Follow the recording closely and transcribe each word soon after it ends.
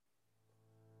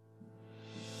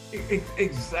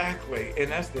Exactly,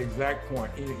 and that's the exact point.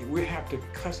 We have to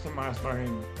customize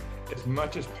learning as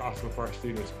much as possible for our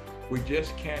students. We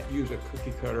just can't use a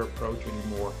cookie cutter approach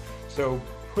anymore. So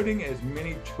putting as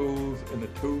many tools in the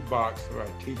toolbox of our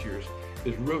teachers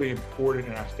is really important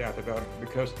in our staff development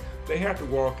because they have to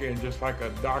walk in just like a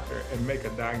doctor and make a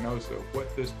diagnosis of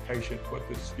what this patient, what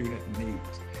this student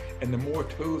needs. And the more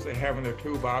tools they have in their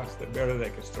toolbox, the better they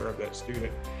can serve that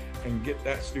student and get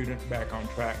that student back on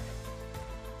track.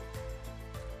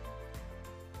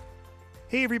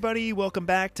 Hey everybody, welcome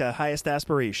back to Highest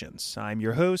Aspirations. I'm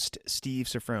your host, Steve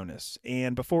Sofronis.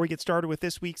 And before we get started with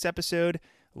this week's episode,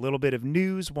 a little bit of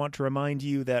news. Want to remind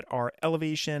you that our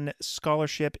Elevation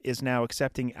Scholarship is now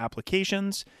accepting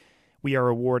applications. We are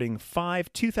awarding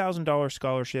 5 $2,000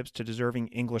 scholarships to deserving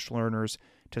English learners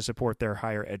to support their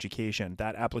higher education.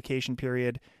 That application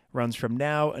period runs from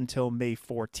now until May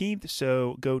 14th,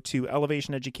 so go to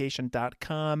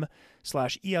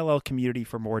elevationeducation.com/ELL community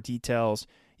for more details.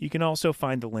 You can also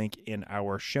find the link in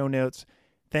our show notes.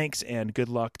 Thanks and good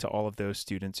luck to all of those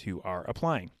students who are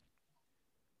applying.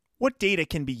 What data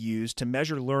can be used to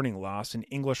measure learning loss in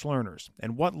English learners,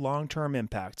 and what long-term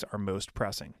impacts are most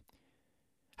pressing?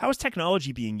 How is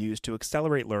technology being used to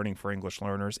accelerate learning for English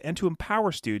learners and to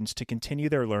empower students to continue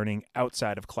their learning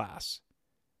outside of class?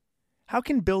 How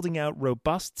can building out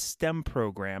robust STEM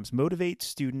programs motivate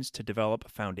students to develop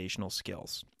foundational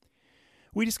skills?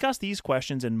 We discuss these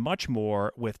questions and much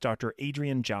more with Dr.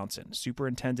 Adrian Johnson,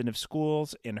 Superintendent of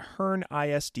Schools in Hearne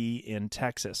ISD in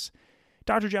Texas.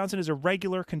 Dr. Johnson is a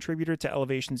regular contributor to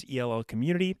Elevation's ELL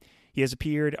community. He has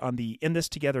appeared on the In This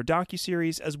Together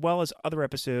docuseries as well as other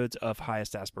episodes of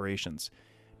Highest Aspirations.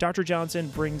 Dr. Johnson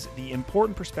brings the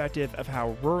important perspective of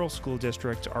how rural school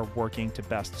districts are working to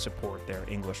best support their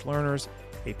English learners,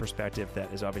 a perspective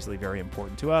that is obviously very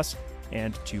important to us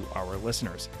and to our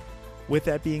listeners. With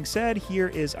that being said, here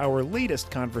is our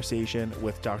latest conversation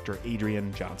with Dr.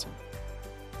 Adrian Johnson.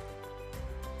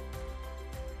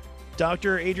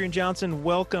 Dr. Adrian Johnson,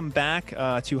 welcome back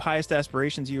to Highest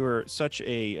Aspirations. You are such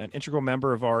an integral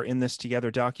member of our In This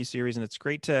Together docuseries, and it's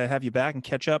great to have you back and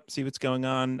catch up, see what's going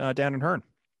on down in Hearne.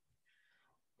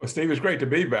 Well, Steve, it's great to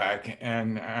be back,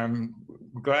 and I'm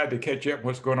glad to catch up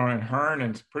what's going on in Hearne,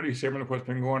 and it's pretty similar to what's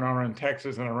been going on in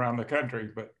Texas and around the country,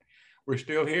 but we're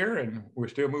still here and we're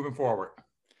still moving forward.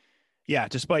 Yeah,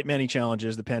 despite many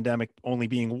challenges, the pandemic only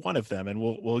being one of them, and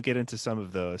we'll get into some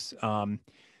of those.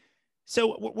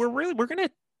 So we're going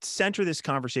to center this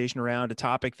conversation around a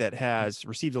topic that has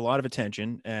received a lot of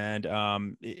attention and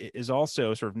is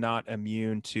also sort of not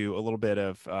immune to a little bit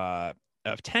of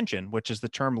tension, which is the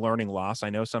term learning loss. I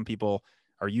know some people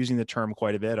are using the term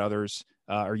quite a bit. Others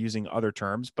are using other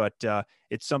terms, but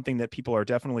it's something that people are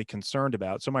definitely concerned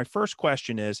about. So my first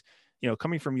question is,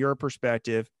 coming from your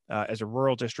perspective as a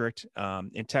rural district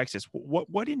in Texas,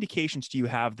 what indications do you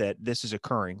have that this is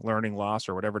occurring, learning loss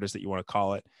or whatever it is that you want to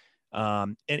call it?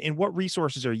 And what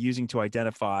resources are you using to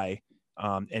identify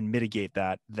and mitigate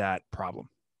that problem?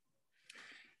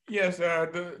 Yes,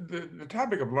 the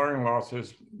topic of learning loss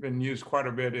has been used quite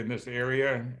a bit in this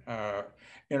area,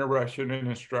 interruption and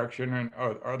instruction and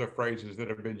other phrases that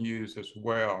have been used as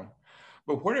well.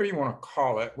 But whatever you want to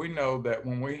call it, we know that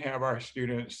when we have our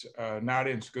students not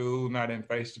in school, not in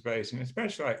face-to-face, and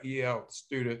especially our EL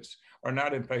students are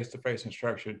not in face-to-face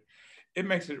instruction, it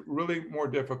makes it really more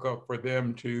difficult for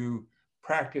them to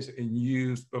practice and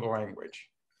use the language.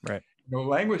 Right.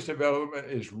 Language development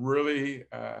is really,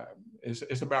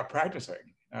 it's about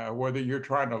practicing. Whether you're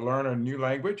trying to learn a new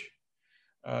language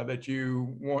that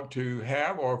you want to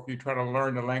have, or if you're trying to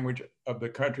learn the language of the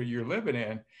country you're living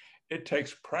in, it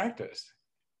takes practice.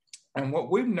 And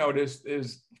what we've noticed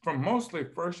is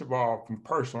first of all, from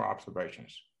personal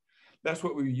observations. That's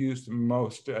what we use the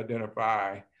most to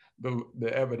identify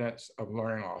the evidence of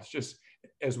learning loss. Just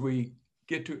as we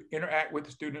get to interact with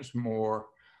the students more,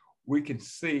 we can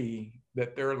see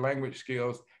that their language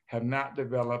skills have not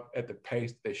developed at the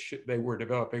pace they were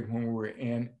developing when we were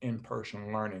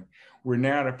in-person learning. We're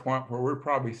now at a point where we're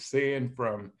probably seeing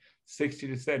from 60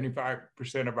 to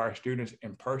 75% of our students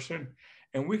in person,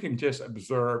 and we can just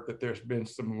observe that there's been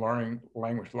some learning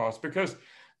language loss because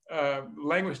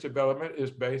language development is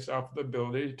based off the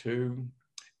ability to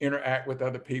interact with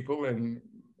other people and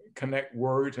connect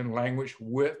words and language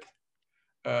with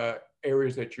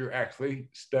areas that you're actually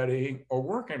studying or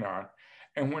working on.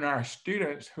 And when our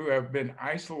students who have been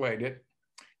isolated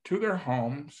to their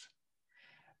homes,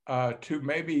 to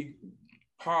maybe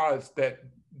pods that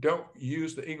don't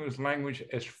use the English language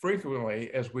as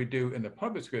frequently as we do in the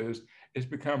public schools, it's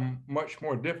become much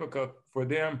more difficult for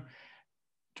them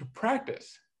to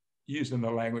practice using the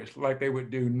language like they would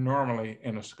do normally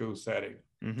in a school setting.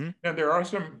 Mm-hmm. Now, there are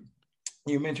some,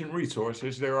 you mentioned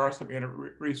resources. There are some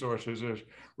resources. There's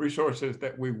resources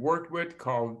that we've worked with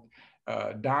called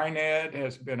DineEd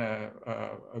has been a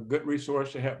good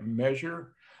resource to help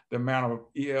measure the amount of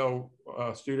EL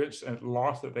students and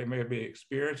loss that they may be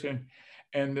experiencing.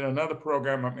 And then another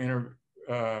program I'm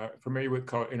familiar with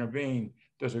called Intervene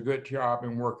does a good job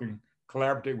in working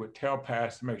collaboratively with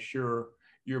TELPAS to make sure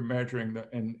you're measuring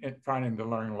and finding the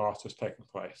learning loss that's taking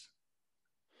place.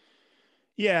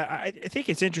 Yeah, I think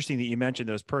it's interesting that you mentioned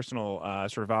those personal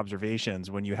sort of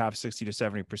observations when you have 60 to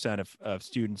 70% of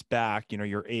students back. You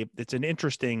know, it's an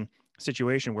interesting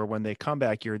situation where when they come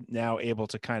back, you're now able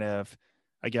to kind of,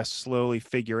 I guess, slowly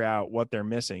figure out what they're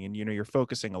missing. And, you know, you're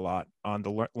focusing a lot on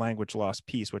the language loss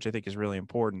piece, which I think is really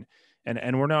important.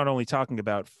 And we're not only talking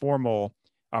about formal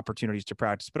opportunities to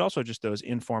practice, but also just those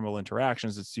informal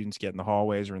interactions that students get in the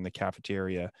hallways or in the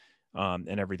cafeteria,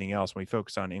 and everything else. When we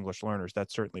focus on English learners,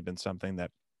 that's certainly been something that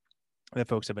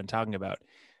folks have been talking about.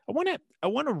 I want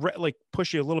to like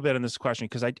push you a little bit on this question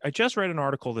because I just read an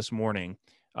article this morning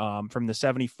from the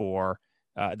 74.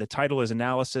 The title is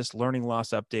Analysis Learning Loss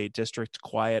Update District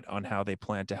Quiet on How They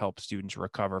Plan to Help Students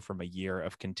Recover from a Year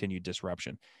of Continued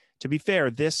Disruption. To be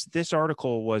fair, this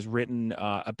article was written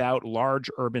about large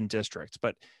urban districts,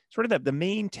 but sort of the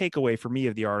main takeaway for me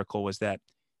of the article was that,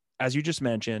 as you just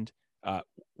mentioned,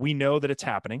 we know that it's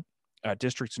happening.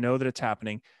 Districts know that it's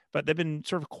happening, but they've been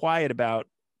sort of quiet about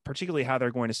particularly how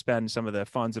they're going to spend some of the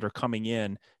funds that are coming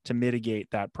in to mitigate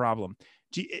that problem.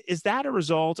 Is that a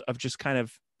result of just kind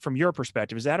of, from your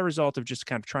perspective, is that a result of just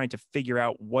kind of trying to figure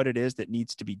out what it is that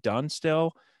needs to be done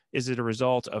still? Is it a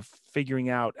result of figuring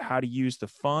out how to use the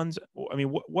funds? I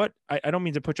mean, I don't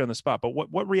mean to put you on the spot, but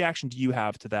what reaction do you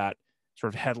have to that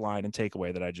sort of headline and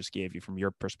takeaway that I just gave you from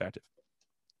your perspective?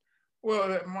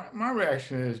 Well, my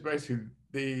reaction is basically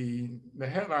the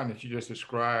headline that you just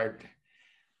described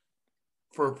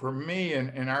for me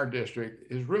in our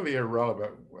district is really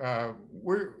irrelevant.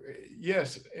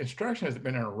 Yes, instruction has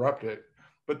been interrupted,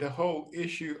 but the whole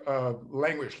issue of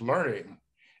language learning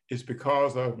is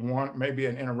because of maybe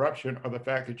an interruption of the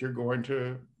fact that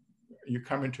you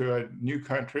come into a new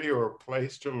country or a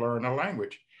place to learn a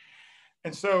language.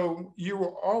 And so you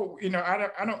were all,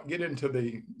 I don't get into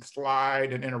the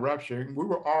slide and interruption. We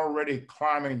were already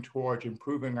climbing towards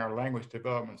improving our language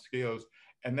development skills,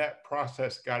 and that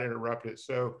process got interrupted.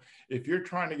 So if you're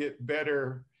trying to get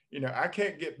better, I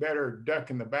can't get better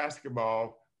ducking the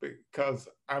basketball because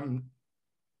I'm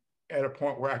at a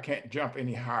point where I can't jump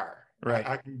any higher. Right.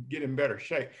 I can get in better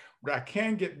shape, but I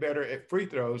can get better at free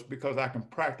throws because I can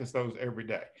practice those every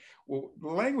day. Well,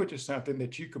 language is something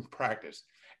that you can practice.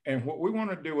 And what we want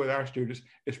to do with our students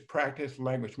is practice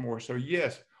language more. So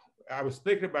yes, I was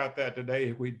thinking about that today.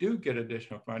 If we do get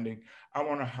additional funding, I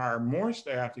want to hire more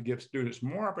staff to give students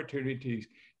more opportunities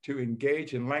to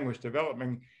engage in language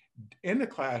development in the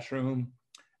classroom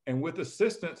and with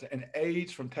assistance and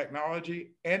aids from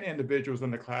technology and individuals in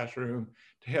the classroom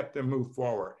to help them move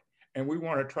forward. And we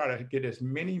want to try to get as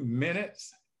many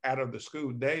minutes out of the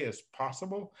school day as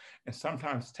possible. And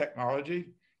sometimes technology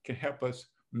can help us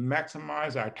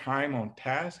maximize our time on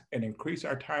task and increase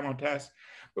our time on task.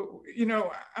 But,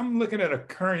 I'm looking at a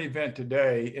current event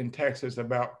today in Texas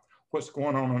about what's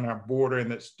going on our border and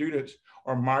that students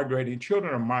are migrating,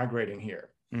 children are migrating here.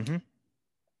 Mm-hmm.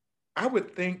 I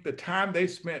would think the time they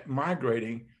spent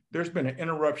migrating, there's been an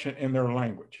interruption in their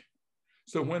language.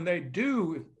 So when they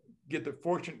do get the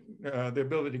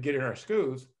ability to get in our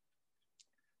schools,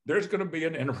 there's going to be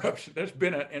an interruption. There's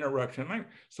been an interruption.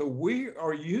 So we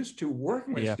are used to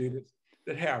working with students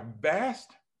that have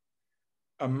vast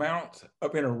amounts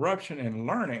of interruption in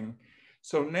learning.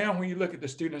 So now when you look at the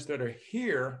students that are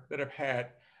here that have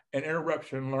had an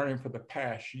interruption in learning for the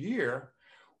past year,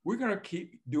 we're going to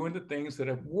keep doing the things that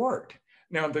have worked.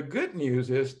 Now, the good news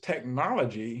is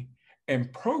technology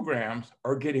and programs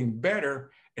are getting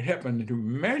better at helping to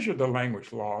measure the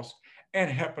language loss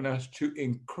and helping us to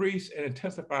increase and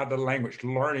intensify the language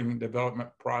learning development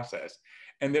process.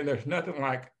 And then there's nothing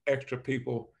like extra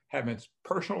people having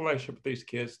personal relationship with these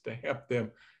kids to help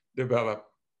them develop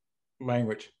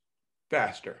language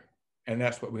faster. And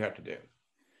that's what we have to do.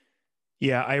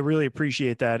 Yeah, I really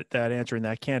appreciate that answer and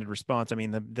that candid response. I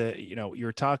mean,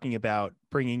 you're talking about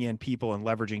bringing in people and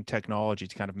leveraging technology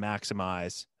to kind of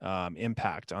maximize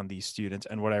impact on these students.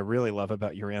 And what I really love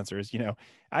about your answer is,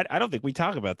 I don't think we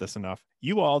talk about this enough.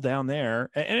 You all down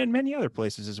there, and in many other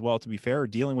places as well, to be fair, are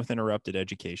dealing with interrupted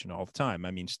education all the time.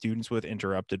 I mean, students with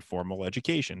interrupted formal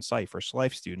education, SIFE or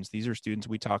SLIFE students, these are students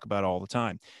we talk about all the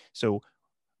time. So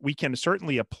we can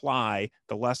certainly apply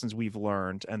the lessons we've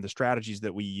learned and the strategies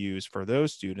that we use for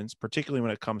those students, particularly when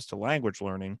it comes to language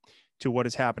learning, to what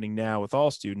is happening now with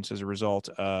all students as a result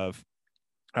of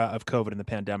COVID and the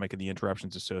pandemic and the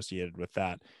interruptions associated with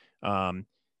that. I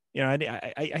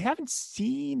haven't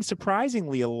seen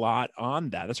surprisingly a lot on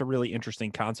that. That's a really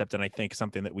interesting concept, and I think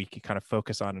something that we could kind of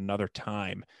focus on another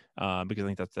time, because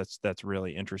I think that's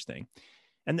really interesting.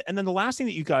 And then the last thing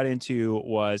that you got into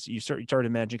was you started to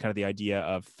mention kind of the idea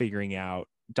of figuring out,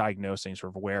 diagnosing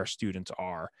sort of where students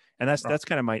are, and that's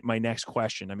kind of my next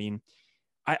question. I mean,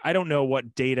 I don't know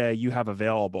what data you have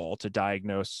available to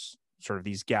diagnose sort of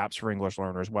these gaps for English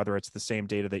learners, whether it's the same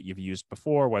data that you've used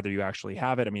before, whether you actually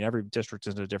have it. I mean, every district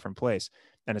is in a different place,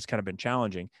 and it's kind of been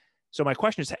challenging. So my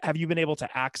question is, have you been able to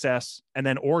access and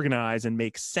then organize and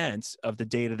make sense of the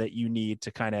data that you need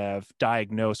to kind of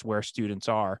diagnose where students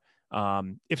are?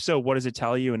 If so, what does it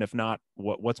tell you? And if not,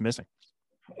 what's missing?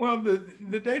 Well,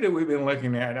 the data we've been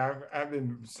looking at, I've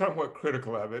been somewhat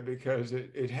critical of it because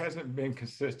it hasn't been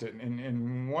consistent.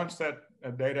 And once that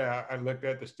data I looked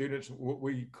at, the students, what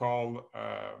we call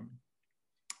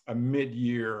a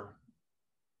mid-year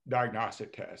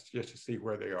diagnostic test, just to see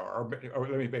where they are. Or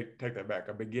let me take that back,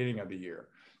 a beginning of the year.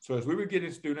 So as we were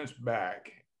getting students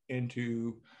back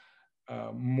into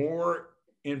more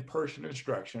in-person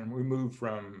instruction, we moved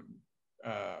from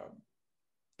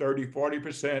 30,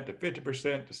 40% to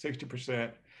 50% to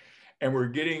 60%. And we're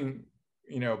getting,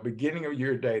 beginning of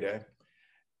year data.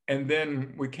 And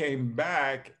then we came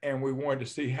back and we wanted to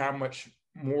see how much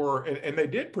more, and they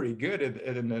did pretty good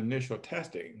at an initial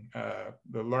testing.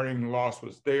 The learning loss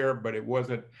was there, but it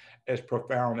wasn't as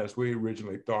profound as we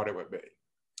originally thought it would be.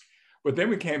 But then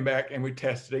we came back and we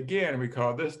tested again, and we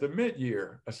called this the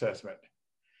mid-year assessment.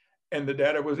 And the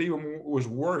data was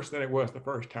worse than it was the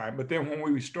first time. But then when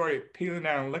we started peeling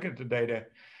down and looking at the data,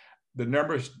 the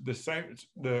numbers, the same,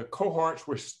 the cohorts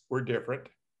were different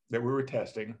that we were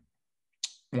testing.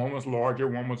 One was larger,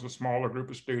 one was a smaller group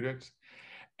of students.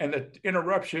 And the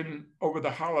interruption over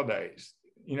the holidays,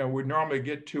 we normally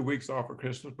get 2 weeks off for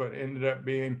Christmas, but it ended up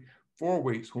being 4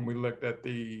 weeks when we looked at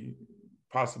the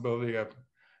possibility of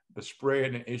the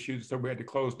spread and issues. So we had to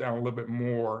close down a little bit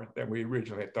more than we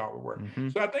originally thought we were. Mm-hmm.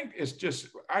 So I think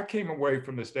I came away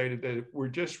from this data that we're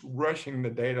just rushing the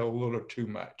data a little too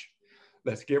much.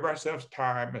 Let's give ourselves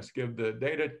time. Let's give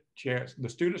the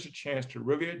students a chance to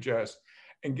really adjust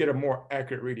and get a more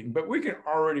accurate reading. But we can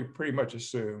already pretty much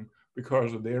assume,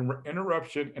 because of the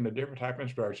interruption and the different type of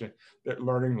instruction, that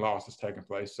learning loss is taking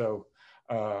place. So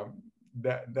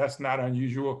that's not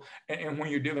unusual. And when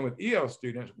you're dealing with EL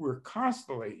students, we're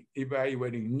constantly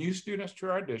evaluating new students to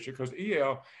our district, because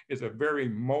EL is a very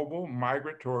mobile,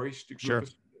 migratory group of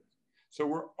students. So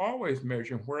we're always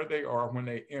measuring where they are when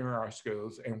they enter our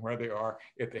schools and where they are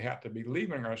if they have to be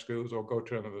leaving our schools or go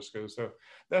to another school. So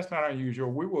that's not unusual.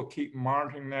 We will keep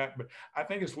monitoring that, but I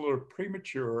think it's a little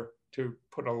premature to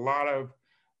put a lot of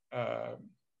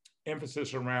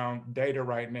emphasis around data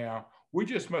right now. We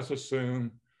just must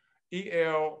assume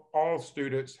EL, all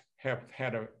students have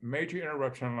had a major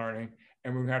interruption in learning,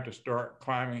 and we have to start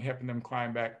helping them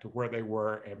climb back to where they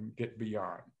were and get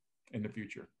beyond in the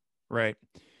future. Right.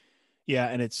 Yeah.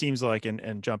 And it seems like,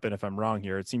 and jump in if I'm wrong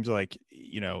here, it seems like,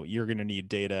 you're going to need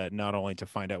data not only to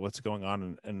find out what's going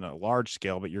on in a large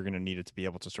scale, but you're going to need it to be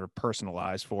able to sort of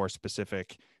personalize for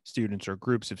specific students or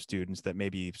groups of students that may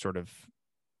be sort of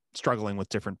struggling with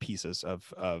different pieces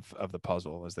of the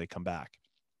puzzle as they come back.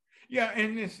 Yeah,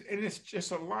 and it's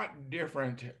just a lot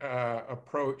different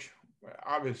approach,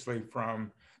 obviously,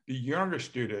 from the younger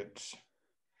students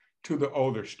to the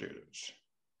older students.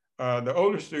 The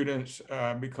older students,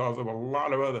 because of a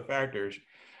lot of other factors,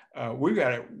 we've got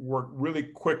to work really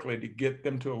quickly to get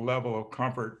them to a level of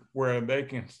comfort where they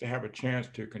can have a chance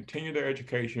to continue their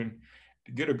education,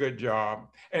 to get a good job.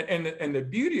 And the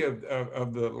beauty of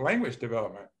the language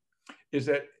development is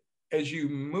that as you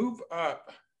move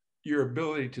up your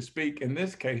ability to speak, in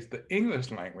this case, the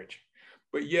English language,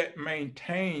 but yet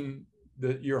maintain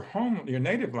your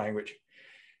native language,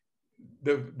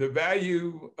 the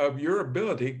value of your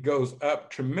ability goes up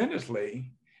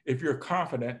tremendously if you're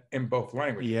confident in both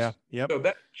languages. Yeah. Yep. So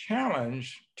that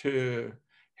challenge to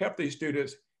help these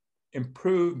students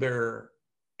improve their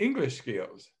English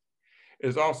skills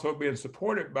is also being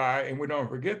supported by, and we don't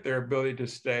forget, their ability to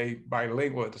stay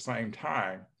bilingual at the same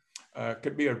time.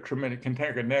 Could be can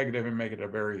take a negative and make it a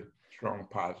very strong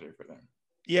positive for them.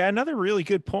 Yeah, another really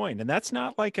good point. And that's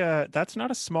not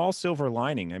a small silver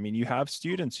lining. I mean, you have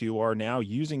students who are now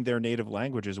using their native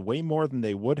languages way more than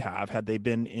they would have had they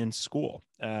been in school.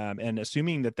 And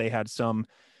assuming that they had some,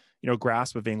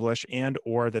 grasp of English and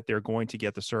or that they're going to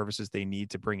get the services they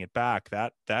need to bring it back,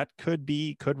 that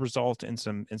could result in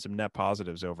some net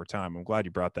positives over time. I'm glad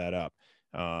you brought that up.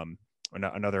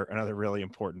 Another really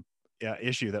important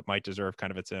issue that might deserve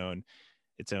kind of its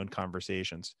own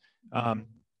conversations. Mm-hmm.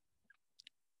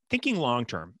 Thinking long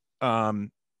term,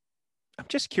 I'm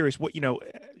just curious what,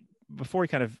 before we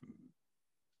kind of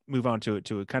move on to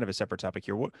a kind of a separate topic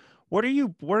here, what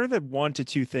are the 1 to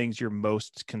 2 things you're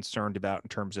most concerned about in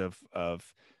terms of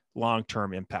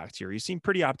long-term impacts here? You seem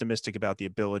pretty optimistic about the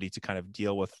ability to kind of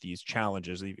deal with these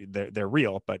challenges. They're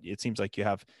real, but it seems like you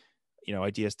have,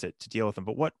 ideas to deal with them.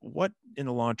 But what in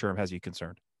the long term has you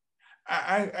concerned?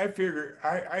 I figure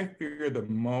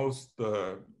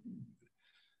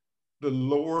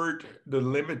the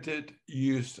limited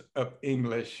use of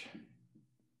English,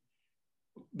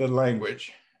 the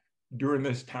language, during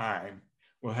this time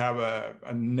will have a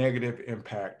negative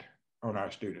impact on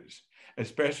our students,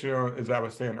 especially as I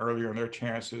was saying earlier, on their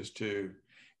chances to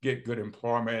get good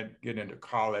employment, get into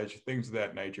college, things of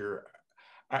that nature.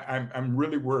 I'm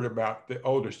really worried about the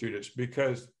older students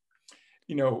because,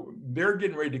 they're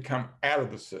getting ready to come out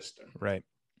of the system. Right.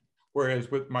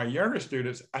 Whereas with my younger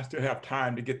students, I still have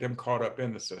time to get them caught up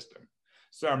in the system.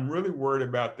 So I'm really worried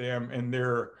about them and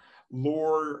their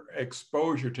lower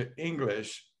exposure to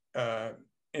English and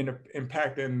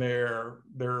impacting their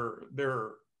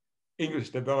English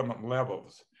development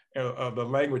levels of the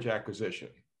language acquisition.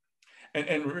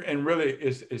 And really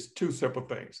it's 2 simple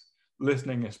things: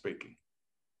 listening and speaking.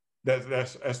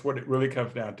 That's what it really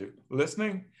comes down to: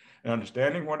 listening and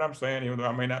understanding what I'm saying, even though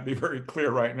I may not be very clear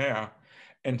right now,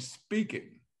 and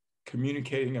speaking,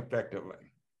 communicating effectively.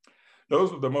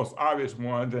 Those are the most obvious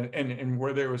ones, and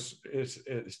where it's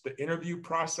the interview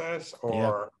process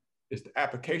or it's the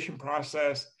application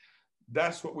process.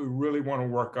 That's what we really want to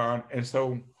work on. And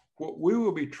so what we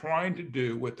will be trying to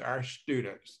do with our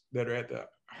students that are at the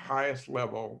highest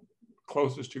level,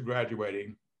 closest to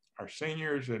graduating, our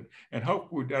seniors, and hope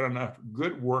we've done enough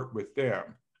good work with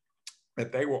them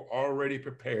that they were already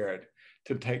prepared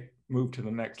to move to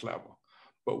the next level.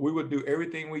 But we would do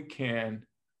everything we can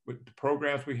with the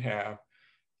programs we have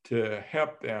to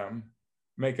help them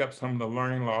make up some of the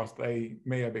learning loss they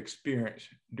may have experienced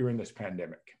during this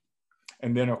pandemic.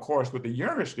 And then, of course, with the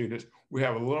younger students, we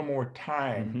have a little more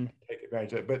time to take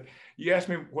advantage of it. But you asked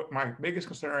me what my biggest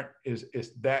concern is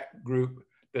that group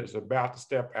that is about to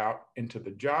step out into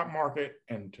the job market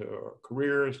and to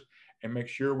careers, and make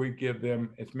sure we give them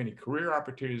as many career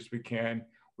opportunities as we can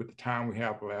with the time we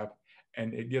have left,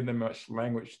 and give them much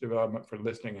language development for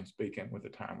listening and speaking with the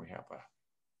time we have left.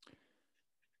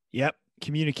 Yep.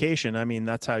 Communication. I mean,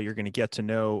 that's how you're going to get to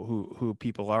know who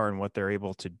people are and what they're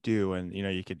able to do. And,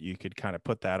 you could kind of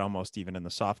put that almost even in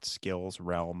the soft skills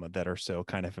realm that are so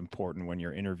kind of important when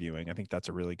you're interviewing. I think that's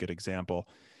a really good example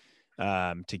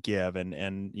to give. And,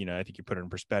 I think you put it in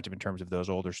perspective in terms of those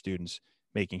older students,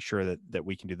 making sure that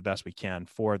we can do the best we can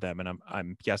for them. And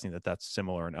I'm guessing that that's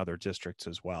similar in other districts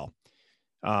as well.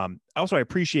 Also, I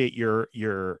appreciate your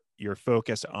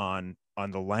focus on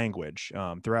the language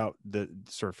throughout the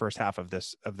sort of first half of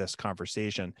this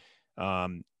conversation,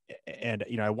 and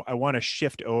I want to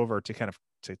shift over to kind of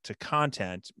to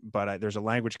content, but there's a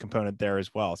language component there as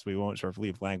well, so we won't sort of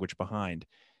leave language behind.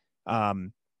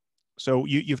 So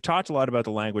you've talked a lot about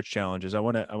the language challenges. I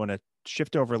want to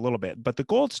shift over a little bit, but the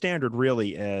gold standard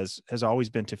really has always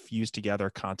been to fuse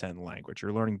together content and language.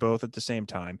 You're learning both at the same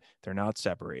time; they're not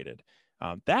separated.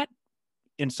 That,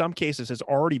 in some cases, has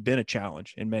already been a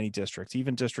challenge in many districts,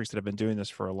 even districts that have been doing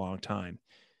this for a long time.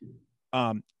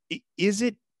 Is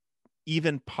it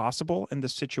even possible in the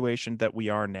situation that we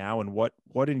are now? And what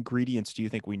ingredients do you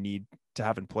think we need to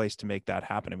have in place to make that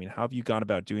happen? I mean, how have you gone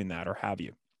about doing that, or have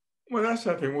you? Well, that's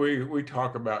something we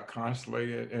talk about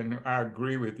constantly, and I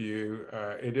agree with you.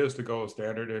 It is the gold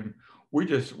standard, and we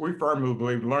firmly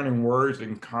believe learning words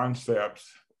and concepts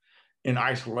in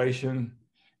isolation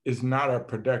is not a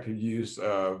productive use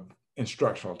of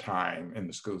instructional time in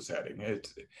the school setting.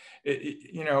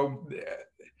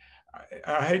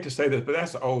 I hate to say this, but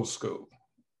that's old school,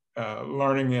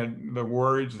 learning in the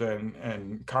words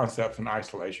and concepts in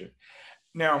isolation.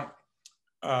 Now,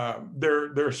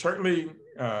 there are certainly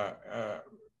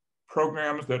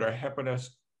programs that are helping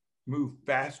us move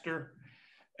faster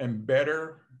and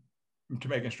better to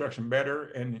make instruction better.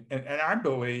 And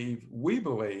we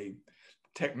believe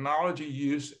technology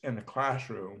use in the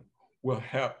classroom will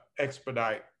help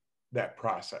expedite that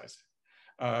process.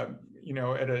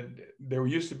 There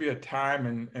used to be a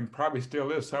time, and probably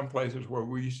still is some places, where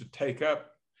we used to take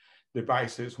up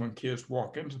devices when kids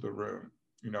walk into the room.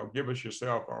 Give us your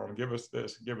cell phone, give us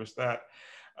this, give us that.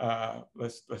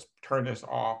 Let's turn this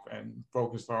off and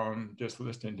focus on just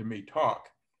listening to me talk,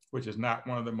 which is not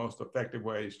one of the most effective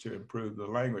ways to improve the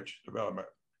language development.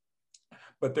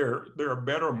 But there are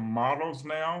better models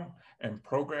now and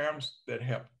programs that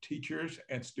help teachers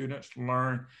and students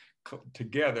learn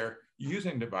together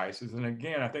using devices. And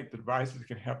again, I think the devices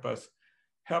can help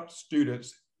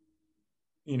students,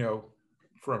 you know,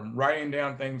 from writing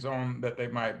down things on that they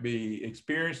might be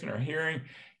experiencing or hearing,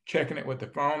 checking it with the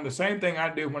phone. The same thing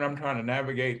I do when I'm trying to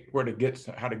navigate how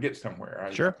to get somewhere.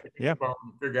 Sure. I pick Yeah. the phone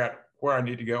and figure out where I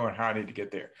need to go and how I need to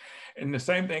get there. And the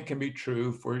same thing can be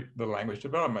true for the language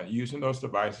development. Using those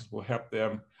devices will help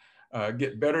them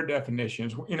get better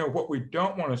definitions. You know, what we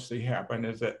don't want to see happen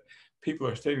is that people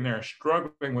are sitting there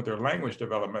struggling with their language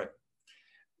development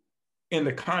in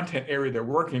the content area they're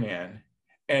working in,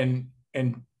 and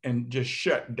just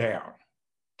shut down,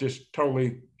 just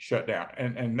totally shut down.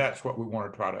 And that's what we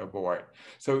want to try to avoid.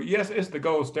 So yes, it's the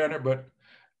gold standard, but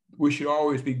we should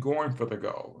always be going for the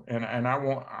goal. And I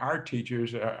want our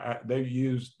teachers, they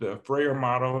use the Freire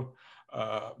model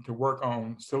to work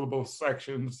on syllable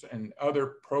sections and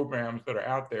other programs that are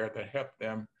out there that help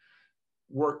them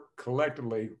work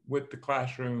collectively with the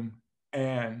classroom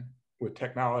and with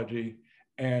technology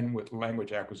and with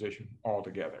language acquisition all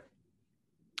together.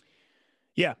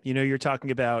 Yeah, you know, you're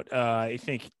talking about, I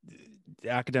think,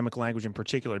 academic language in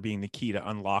particular being the key to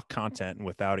unlock content, and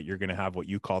without it, you're going to have what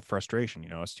you called frustration. You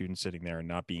know, a student sitting there and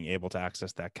not being able to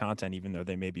access that content, even though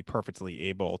they may be perfectly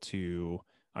able to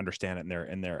understand it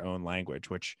in their own language,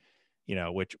 which, you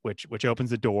know, which opens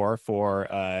the door for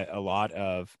a lot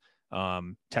of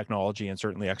technology and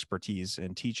certainly expertise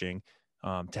in teaching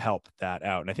to help that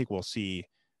out. And I think we'll see,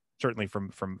 certainly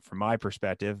from my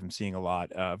perspective, I'm seeing a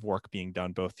lot of work being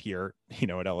done both here, you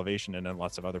know, at Elevation and in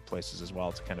lots of other places as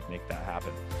well to kind of make that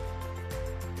happen.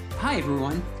 Hi,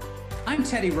 everyone. I'm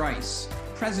Teddy Rice,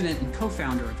 president and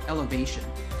co-founder of Elevation.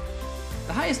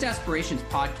 The Highest Aspirations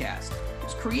podcast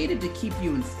was created to keep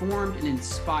you informed and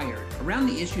inspired around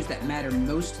the issues that matter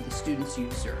most to the students you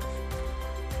serve.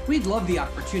 We'd love the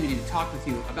opportunity to talk with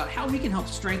you about how we can help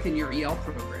strengthen your EL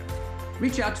program.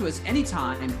 Reach out to us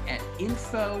anytime at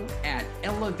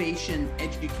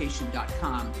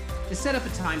info@elevationeducation.com to set up a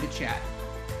time to chat.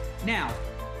 Now,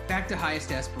 back to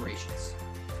Highest Aspirations.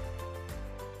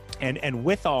 And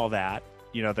with all that,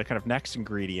 you know, the kind of next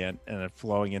ingredient and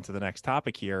flowing into the next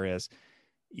topic here is,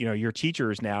 you know, your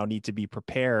teachers now need to be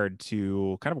prepared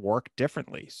to kind of work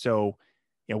differently. So,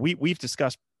 you know, we've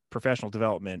discussed professional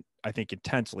development, I think,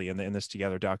 intensely in this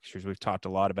Together docu-series. We've talked a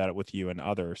lot about it with you and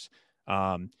others.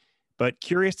 But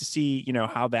curious to see, you know,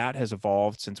 how that has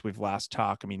evolved since we've last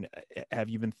talked. I mean, have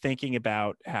you been thinking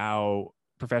about how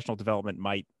professional development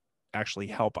might actually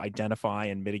help identify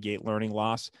and mitigate learning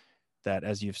loss that,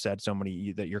 as you've said, so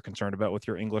many that you're concerned about with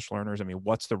your English learners? I mean,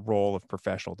 what's the role of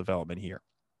professional development here?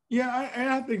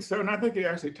 Yeah, I think so. And I think it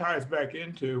actually ties back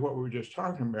into what we were just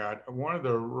talking about. One of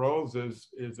the roles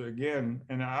is again,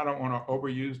 and I don't want to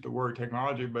overuse the word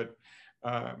technology, but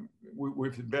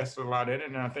we've invested a lot in it,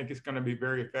 and I think it's going to be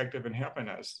very effective in helping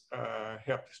us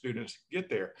help the students get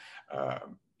there.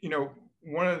 You know,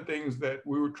 one of the things that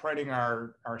we were training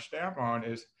our staff on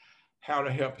is how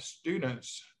to help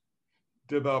students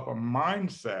develop a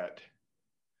mindset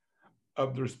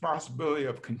of the responsibility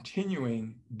of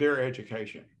continuing their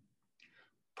education,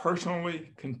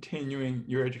 personally continuing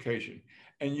your education.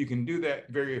 And you can do that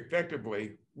very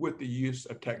effectively with the use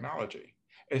of technology,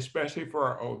 especially for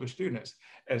our older students.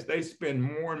 As they spend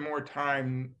more and more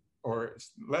time or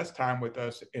less time with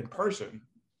us in person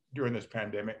during this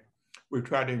pandemic, we've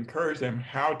tried to encourage them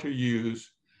how to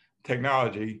use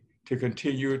technology to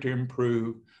continue to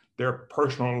improve their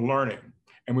personal learning.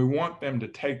 And we want them to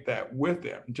take that with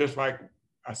them. Just like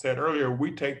I said earlier,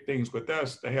 we take things with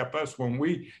us to help us when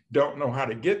we don't know how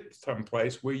to get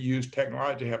someplace. We use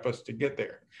technology to help us to get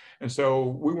there. And so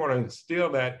we want to instill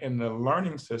that in the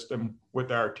learning system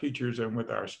with our teachers and with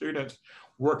our students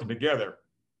working together.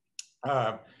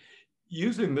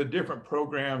 Using the different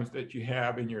programs that you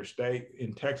have in your state.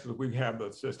 In Texas, we have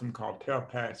a system called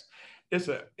TELPAS. It's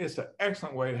an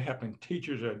excellent way of helping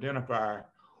teachers identify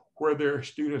where their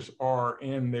students are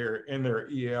in their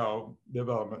EL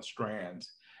development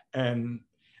strands. And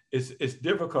it's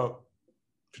difficult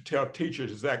to tell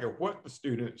teachers exactly what the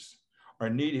students are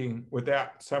needing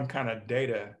without some kind of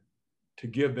data to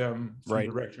give them some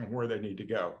direction where they need to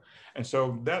go. And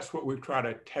so that's what we've tried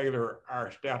to tailor our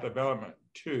staff development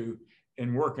to,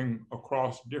 in working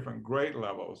across different grade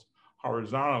levels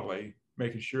horizontally,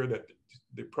 making sure that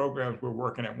the programs we're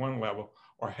working at one level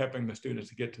are helping the students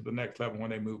to get to the next level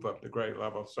when they move up the grade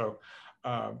level. So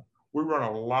we run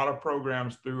a lot of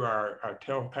programs through our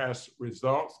TELPAS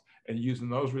results, and using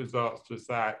those results to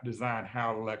design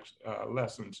how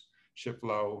lessons should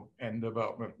flow and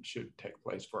development should take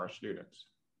place for our students.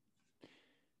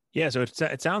 Yeah, so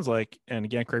it sounds like, and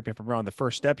again, correct me if I'm wrong, the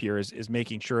first step here is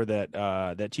making sure that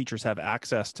that teachers have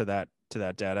access to that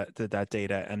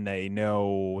data, and they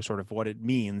know sort of what it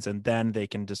means, and then they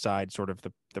can decide sort of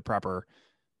the proper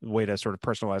way to sort of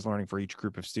personalize learning for each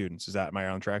group of students. Is that, am I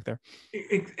on track there?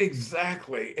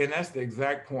 Exactly. And that's the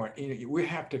exact point. We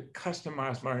have to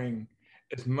customize learning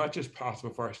as much as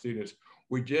possible for our students.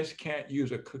 We just can't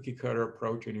use a cookie cutter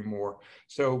approach anymore.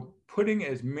 So putting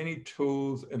as many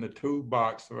tools in the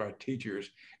toolbox of our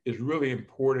teachers is really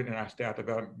important in our staff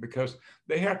development, because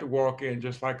they have to walk in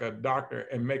just like a doctor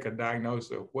and make a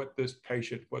diagnosis of what this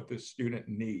patient, what this student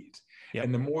needs. Yep.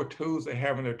 And the more tools they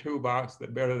have in their toolbox, the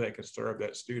better they can serve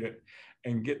that student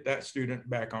and get that student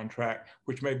back on track,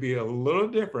 which may be a little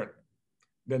different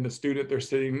than the student they're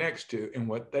sitting next to and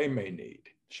what they may need.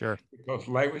 Sure. Because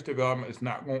language development is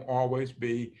not going to always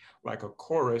be like a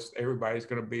chorus. Everybody's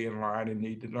going to be in line and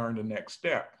need to learn the next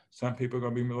step. Some people are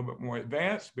going to be a little bit more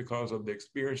advanced because of the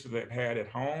experiences they've had at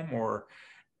home or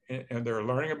in their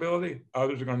learning ability.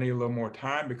 Others are going to need a little more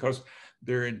time because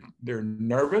they're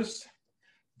nervous,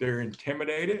 they're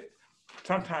intimidated.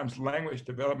 Sometimes language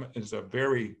development is a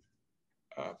very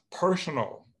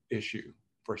personal issue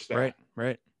for staff,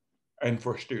 right, and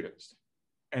for students.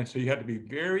 And so you have to be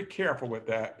very careful with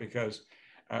that, because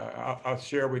I'll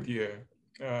share with you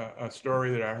a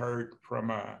story that I heard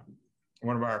from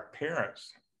one of our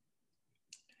parents,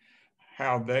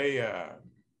 how they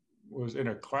was in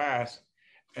a class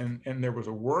and there was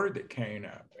a word that came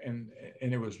up and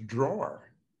it was drawer.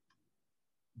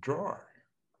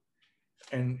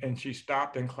 And she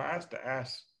stopped in class to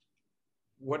ask,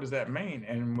 what does that mean?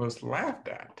 And was laughed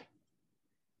at.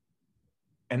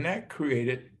 And that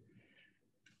created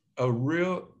a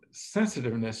real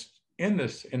sensitiveness in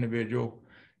this individual.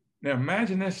 Now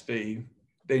imagine this, Steve,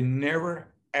 they never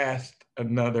asked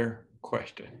another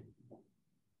question.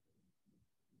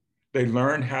 They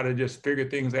learned how to just figure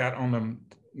things out on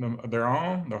their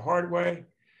own, the hard way.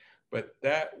 But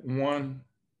that one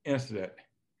incident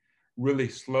really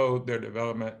slowed their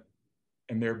development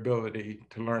and their ability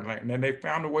to learn language. And then they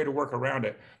found a way to work around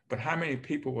it. But how many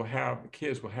kids will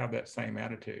have that same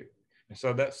attitude? And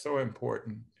so that's so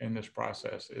important in this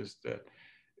process, is that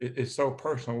it's so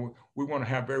personal. We want to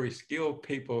have very skilled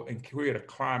people and create a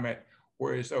climate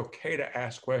where it's okay to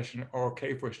ask questions, or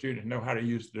okay for a student to know how to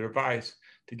use the device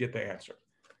to get the answer.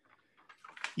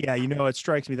 Yeah, it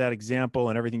strikes me, that example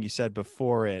and everything you said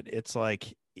before it, it's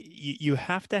like you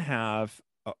have to have,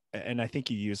 and I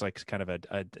think you use like kind of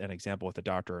an example with a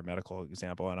doctor or a medical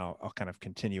example, and I'll kind of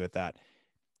continue with that.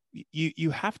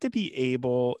 You have to be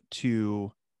able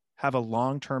to have a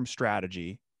long-term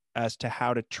strategy as to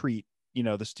how to treat,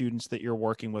 the students that you're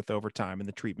working with over time, and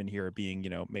the treatment here being,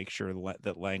 make sure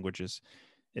that language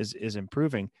is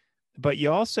improving. But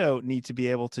you also need to be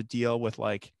able to deal with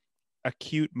like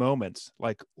acute moments,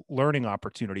 like learning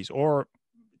opportunities or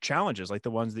challenges like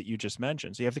the ones that you just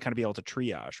mentioned. So you have to kind of be able to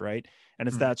triage, right? And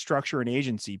it's that structure and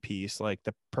agency piece. Like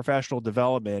the professional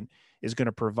development is going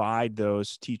to provide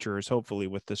those teachers, hopefully,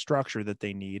 with the structure that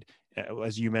they need.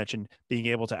 As you mentioned, being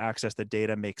able to access the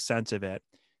data, make sense of it,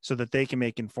 so that they can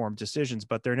make informed decisions,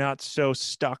 but they're not so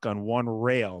stuck on one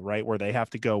rail, right? Where they have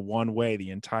to go one way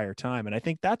the entire time. And I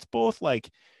think that's both like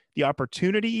the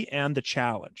opportunity and the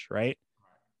challenge, right?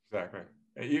 Exactly.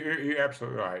 You're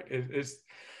absolutely right.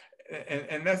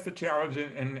 And that's the challenge.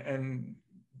 And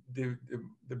the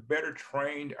better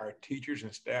trained our teachers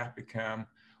and staff become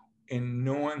in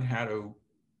knowing how to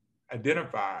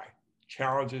identify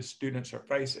challenges students are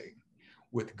facing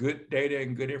with good data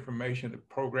and good information that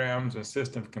programs and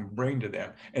systems can bring to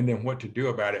them, and then what to do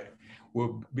about it,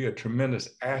 will be a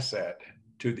tremendous asset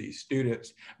to these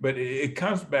students. But it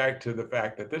comes back to the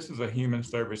fact that this is a human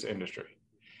service industry.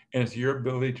 And it's your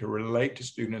ability to relate to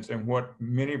students, and what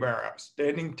many of our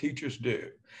outstanding teachers do,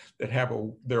 that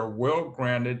they're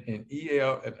well-grounded in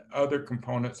EL and other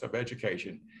components of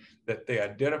education, that they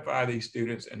identify these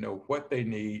students and know what they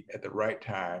need at the right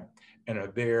time, and are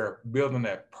there building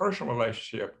that personal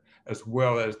relationship as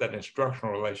well as that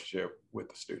instructional relationship with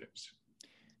the students.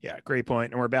 Yeah, great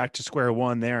point. And we're back to square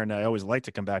one there. And I always like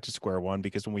to come back to square one,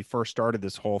 because when we first started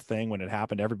this whole thing, when it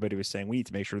happened, everybody was saying we need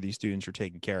to make sure these students are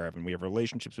taken care of and we have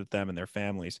relationships with them and their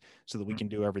families so that we can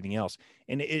do everything else.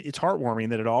 And it's heartwarming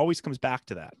that it always comes back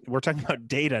to that. We're talking about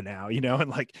data now, and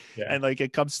like, and like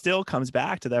it still comes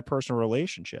back to that personal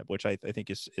relationship, which I think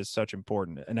is such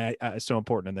important. And it's so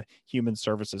important in the human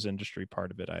services industry part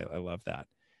of it. I love that.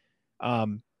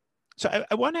 So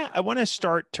I want to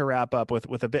start to wrap up with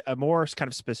a more kind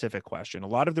of specific question. A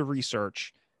lot of the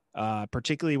research,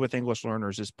 particularly with English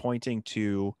learners, is pointing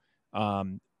to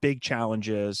big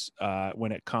challenges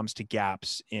when it comes to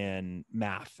gaps in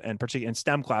math, and particularly in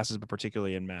STEM classes, but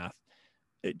particularly in math.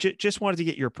 Just wanted to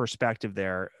get your perspective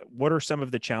there. What are some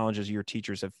of the challenges your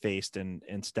teachers have faced in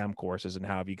STEM courses, and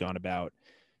how have you gone about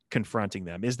confronting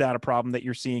them? Is that a problem that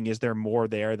you're seeing? Is there more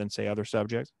there than, say, other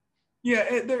subjects?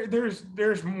 Yeah,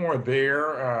 there's more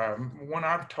there. When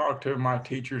I've talked to my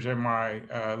teachers and my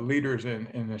leaders in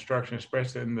instruction,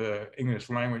 especially in the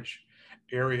English language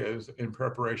areas in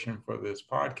preparation for this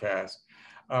podcast,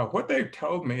 what they've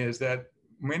told me is that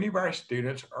many of our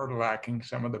students are lacking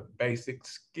some of the basic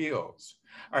skills.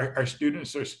 Our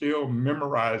students are still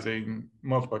memorizing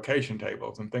multiplication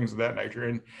tables and things of that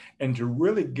nature. And to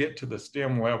really get to the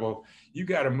STEM level, you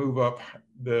got to move up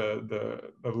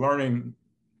the learning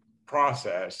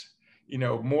process,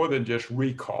 more than just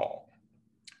recall.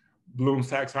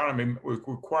 Bloom's taxonomy would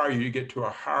require you to get to a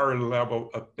higher level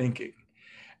of thinking.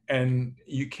 And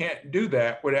you can't do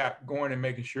that without going and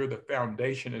making sure the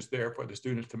foundation is there for the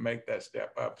students to make that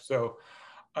step up. So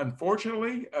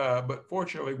unfortunately, but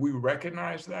fortunately, we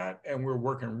recognize that, and we're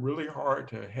working really hard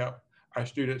to help our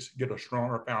students get a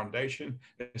stronger foundation,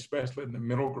 especially in the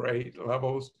middle grade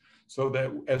levels, so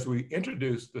that as we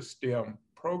introduce the STEM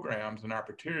programs and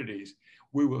opportunities,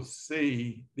 we will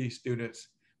see these students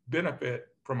benefit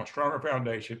from a stronger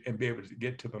foundation and be able to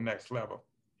get to the next level.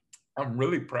 I'm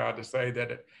really proud to say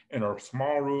that in our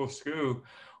small rural school,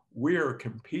 we are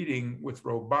competing with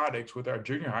robotics with our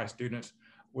junior high students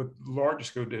with larger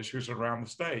school districts around the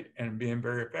state, and being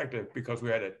very effective because we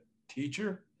had a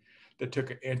teacher that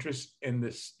took an interest in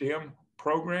the STEM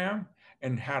program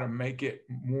and how to make it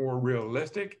more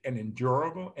realistic and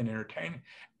enjoyable and entertaining.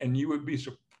 And you would be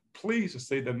so pleased to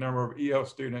see the number of EL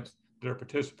students that are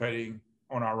participating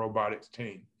on our robotics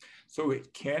team. So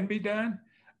it can be done,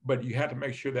 but you have to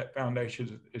make sure that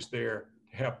foundation is there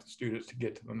to help the students to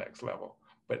get to the next level.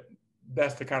 But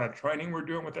that's the kind of training we're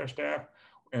doing with our staff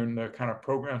and the kind of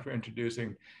programs we're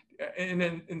introducing. And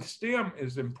then STEM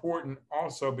is important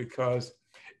also because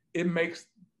it makes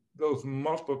those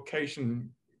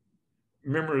multiplication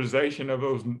memorization of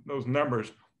those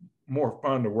numbers more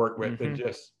fun to work with than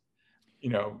just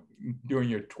doing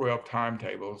your 12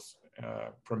 timetables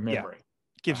from memory. Yeah.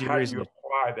 Gives you how reason you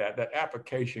apply that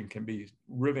application can be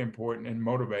really important and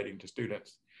motivating to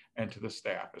students and to the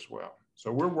staff as well.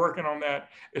 So we're working on that.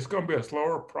 It's going to be a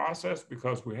slower process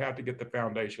because we have to get the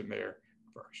foundation there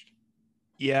first.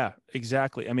 Yeah,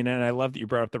 exactly. I mean, and I love that you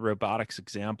brought up the robotics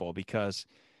example because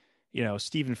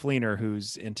Stephen Fleener,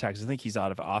 who's in Texas, I think he's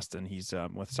out of Austin. He's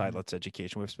with Sidlets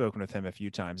Education. We've spoken with him a few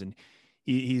times, and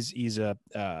he's an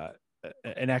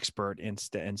expert in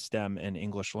STEM and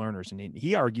English learners. And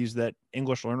he argues that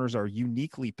English learners are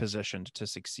uniquely positioned to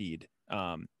succeed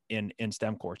in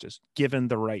STEM courses, given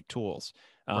the right tools.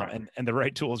 Right. And the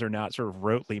right tools are not sort of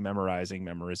rotely memorizing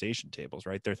memorization tables,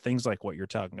 right? They're things like what you're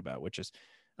talking about, which is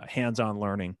hands-on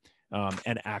learning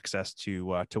and access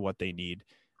to what they need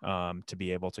to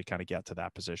be able to kind of get to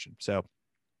that position. So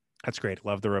that's great.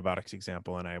 Love the robotics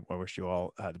example. And I wish you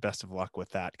all the best of luck with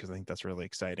that, because I think that's really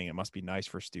exciting. It must be nice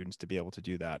for students to be able to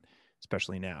do that,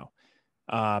 especially now.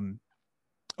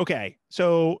 Okay.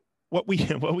 So what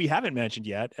we haven't mentioned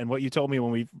yet, and what you told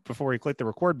me before we clicked the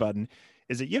record button,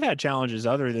 is that you've had challenges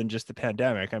other than just the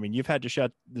pandemic. I mean, you've had to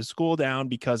shut the school down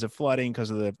because of flooding, because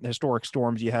of the historic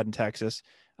storms you had in Texas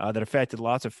that affected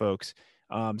lots of folks.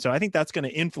 So I think that's going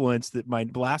to influence my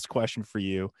last question for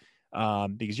you,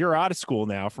 because you're out of school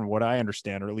now, from what I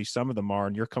understand, or at least some of them are,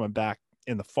 and you're coming back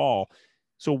in the fall.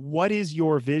 So what is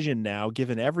your vision now,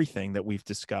 given everything that we've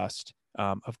discussed,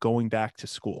 of going back to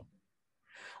school?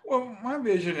 Well, my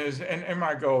vision is, and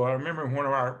my goal, I remember one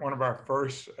of our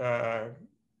first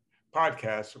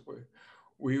podcasts,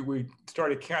 we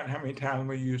started counting how many times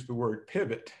we used the word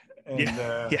pivot.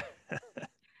 And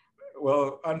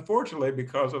well, unfortunately,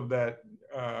 because of that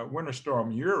winter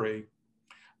storm Uri,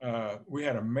 we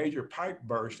had a major pipe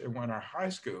burst in our high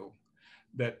school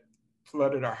that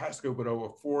flooded our high school with over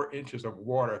 4 inches of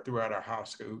water throughout our high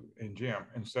school and gym.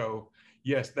 And so,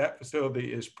 yes, that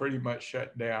facility is pretty much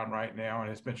shut down right now,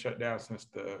 and it's been shut down since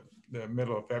the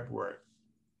middle of February.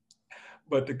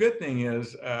 But the good thing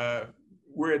is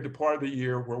we're at the part of the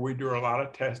year where we do a lot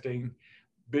of testing,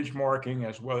 benchmarking,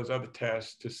 as well as other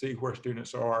tests to see where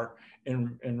students are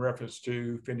in reference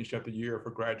to finish up the year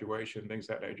for graduation, things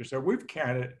of that nature. So we've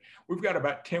got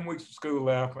about 10 weeks of school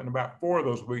left, and about 4 of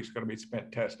those weeks are going to be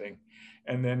spent testing.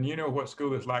 And then you know what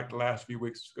school is like the last few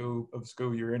weeks of the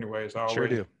school year anyway. It's always sure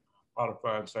do. A lot of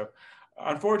fun. So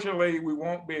unfortunately, we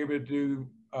won't be able to do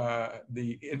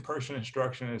the in-person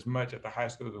instruction as much at the high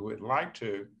school as we'd like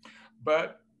to,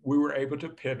 but we were able to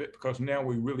pivot because now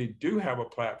we really do have a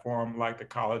platform like the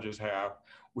colleges have,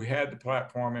 we had the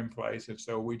platform in place. And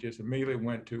so we just immediately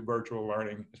went to virtual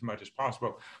learning as much as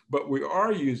possible. But we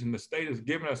are using, the state has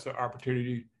given us the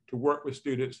opportunity to work with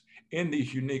students in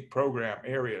these unique program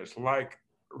areas like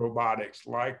robotics,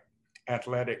 like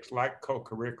athletics, like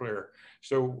co-curricular.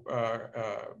 So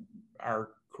our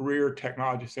Career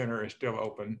Technology Center is still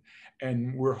open,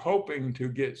 and we're hoping to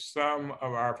get some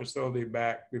of our facility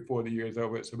back before the year is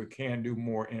over so we can do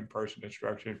more in-person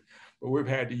instruction. But we've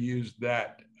had to use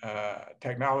that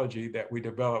technology that we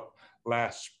developed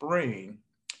last spring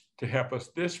to help us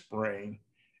this spring,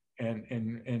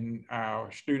 and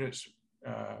our students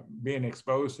being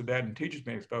exposed to that and teachers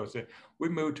being exposed to it. We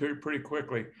moved to it pretty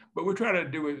quickly, but we try to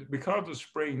do it because of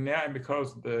spring now and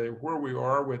because of where we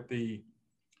are with the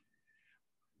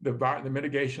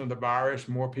mitigation of the virus.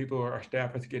 More people, our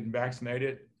staff is getting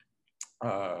vaccinated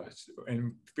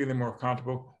and feeling more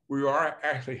comfortable. We are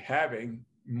actually having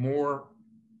more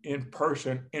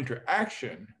in-person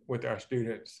interaction with our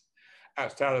students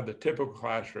outside of the typical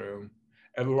classroom,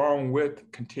 along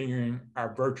with continuing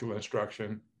our virtual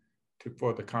instruction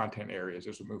for the content areas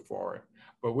as we move forward.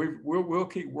 But we'll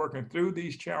keep working through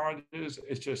these challenges.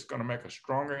 It's just going to make us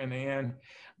stronger in the end,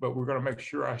 but we're going to make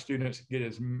sure our students get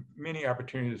as many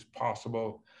opportunities as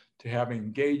possible to have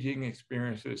engaging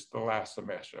experiences the last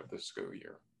semester of the school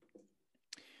year.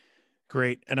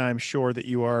 Great. And I'm sure that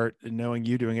you are, knowing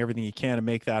you, doing everything you can to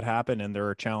make that happen. And there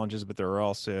are challenges, but there are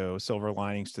also silver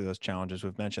linings to those challenges.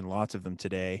 We've mentioned lots of them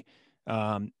today.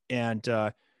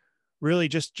 Really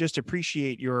just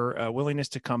appreciate your willingness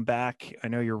to come back. I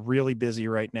know you're really busy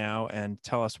right now, and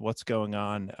tell us what's going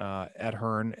on at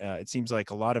Hearn. It seems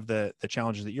like a lot of the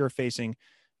challenges that you're facing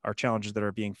are challenges that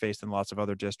are being faced in lots of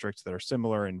other districts that are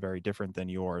similar and very different than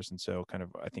yours. And so kind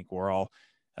of, I think we're all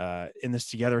in this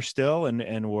together still,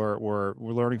 and we're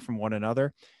learning from one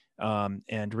another.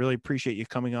 And really appreciate you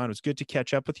coming on. It was good to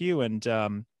catch up with you, and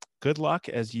good luck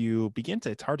as you begin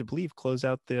to, it's hard to believe, close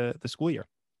out the school year.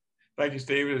 Thank you,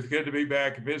 Steve. It's good to be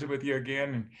back and visit with you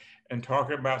again and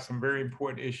talking about some very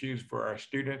important issues for our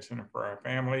students and for our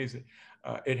families.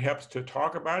 It helps to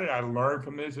talk about it. I learned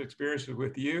from these experiences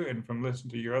with you and from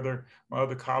listening to my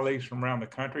other colleagues from around the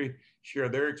country share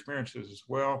their experiences as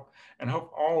well. And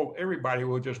hope everybody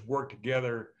will just work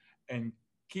together and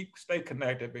stay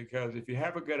connected, because if you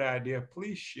have a good idea,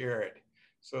 please share it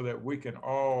so that we can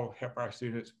all help our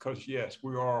students, because yes,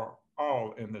 we are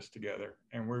all in this together,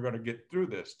 and we're going to get through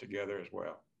this together as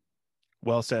well.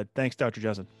 Well said. Thanks, Dr.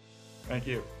 Judson. Thank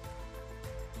you.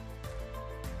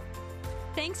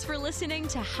 Thanks for listening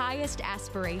to Highest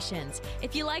Aspirations.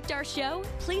 If you liked our show,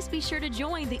 please be sure to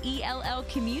join the ELL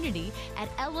community at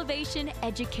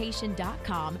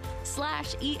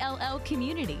elevationeducation.com/ELL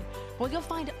community, where you'll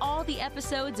find all the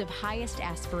episodes of Highest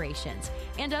Aspirations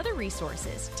and other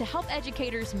resources to help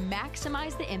educators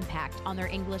maximize the impact on their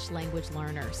English language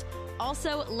learners.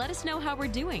 Also, let us know how we're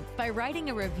doing by writing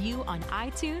a review on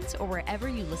iTunes or wherever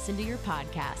you listen to your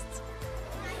podcasts.